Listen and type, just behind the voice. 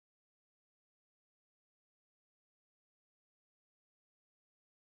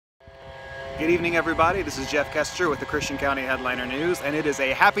Good evening, everybody. This is Jeff Kester with the Christian County Headliner News, and it is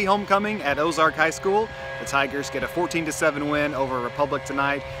a happy homecoming at Ozark High School. The Tigers get a 14-7 win over Republic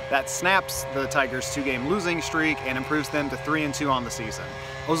tonight. That snaps the Tigers' two-game losing streak and improves them to 3-2 on the season.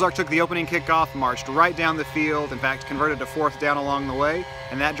 Ozark took the opening kickoff, marched right down the field, in fact converted a fourth down along the way,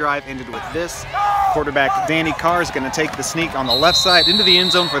 and that drive ended with this. Quarterback Danny Carr is going to take the sneak on the left side into the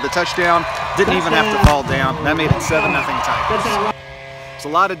end zone for the touchdown. Didn't even have to fall down. That made it 7-0 Tigers. It's a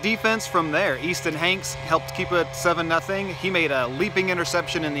lot of defense from there. Easton Hanks helped keep it 7-0. He made a leaping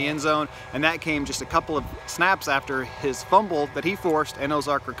interception in the end zone, and that came just a couple of snaps after his fumble that he forced and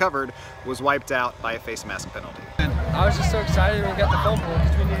Ozark recovered was wiped out by a face mask penalty. I was just so excited when we got the fumble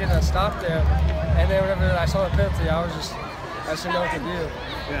because we needed a stop there, and then whenever I saw the penalty, I just didn't know what to do.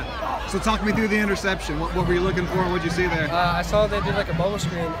 Yeah. So talk me through the interception. What were you looking for? What did you see there? I saw they did like a bubble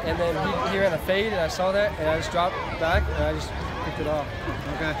screen, and then he ran a fade, and I saw that, and I just dropped back, and I just picked it off.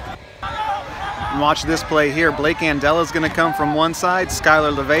 Okay. Watch this play here. Blake Andela is going to come from one side,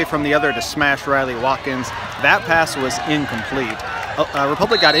 Skylar LeVay from the other to smash Riley Watkins. That pass was incomplete.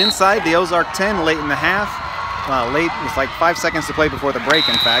 Republic got inside the Ozark 10 late in the half. Late, it was like 5 seconds to play before the break,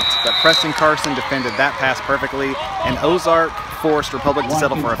 in fact, but Preston Carson defended that pass perfectly, and Ozark forced Republic to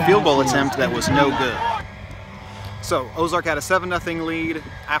settle for a field goal attempt that was no good. So Ozark had a 7-0 lead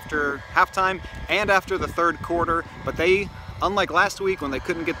after halftime and after the third quarter, but they, unlike last week when they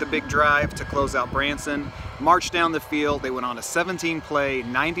couldn't get the big drive to close out Branson, marched down the field. They went on a 17-play,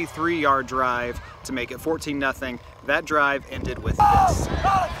 93-yard drive to make it 14-0. That drive ended with this.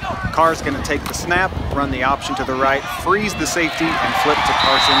 Carr's going to take the snap, run the option to the right, freeze the safety, and flip to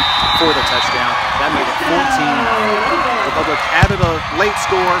Carson for the touchdown. That made it 14-0. Republic added a late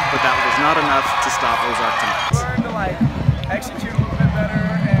score, but that was not enough to stop Ozark tonight. Learn to execute a little bit better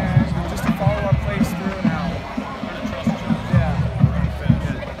and just to follow our plays through now.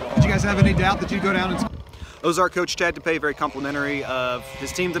 Yeah. Did you guys have any doubt that you'd go down and score? Ozark coach Chad DePay very complimentary of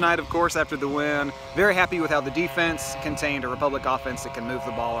his team tonight, of course, after the win. Very happy with how the defense contained a Republic offense that can move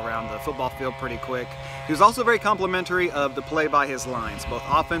the ball around the football field pretty quick. He was also very complimentary of the play by his lines, both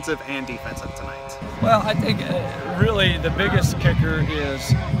offensive and defensive tonight. Well, I think really the biggest kicker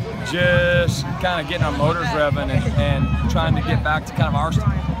is just kind of getting our motors revving and trying to get back to kind of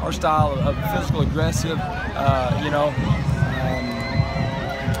our style of physical aggressive,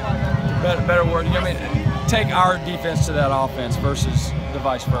 better word, take our defense to that offense versus the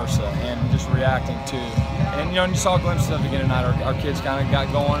vice versa, and just reacting to. And you saw glimpses of it again tonight. Our kids kind of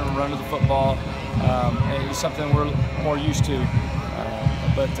got going and run to the football. And it's something we're more used to.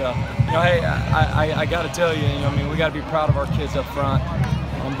 Hey, I got to tell you, we got to be proud of our kids up front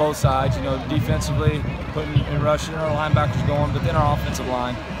on both sides. Defensively, putting and rushing our linebackers going, but then our offensive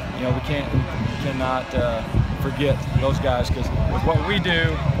line. We cannot forget those guys, because with what we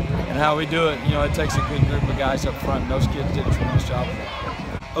do and how we do it, it takes a good group of guys up front, and those kids did a tremendous job of that.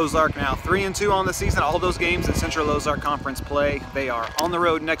 Ozark now 3-2 on the season. All those games in Central Ozark Conference play. They are on the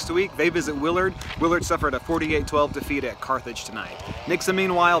road next week. They visit Willard. Willard suffered a 48-12 defeat at Carthage tonight. Nixa,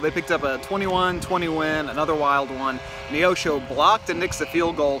 meanwhile, they picked up a 21-20 win, another wild one. Neosho blocked a Nixa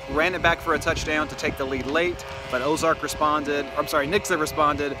field goal, ran it back for a touchdown to take the lead late, but Nixa responded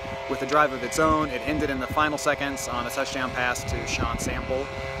with a drive of its own. It ended in the final seconds on a touchdown pass to Sean Sample.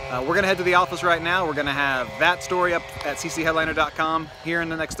 We're going to head to the office right now. We're going to have that story up at ccheadliner.com here in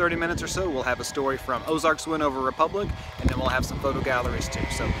the next 30 minutes or so. We'll have a story from Ozark's win over Republic, and then we'll have some photo galleries too.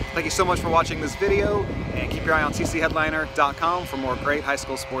 So thank you so much for watching this video, and keep your eye on ccheadliner.com for more great high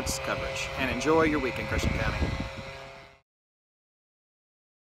school sports coverage. And enjoy your week in Christian County.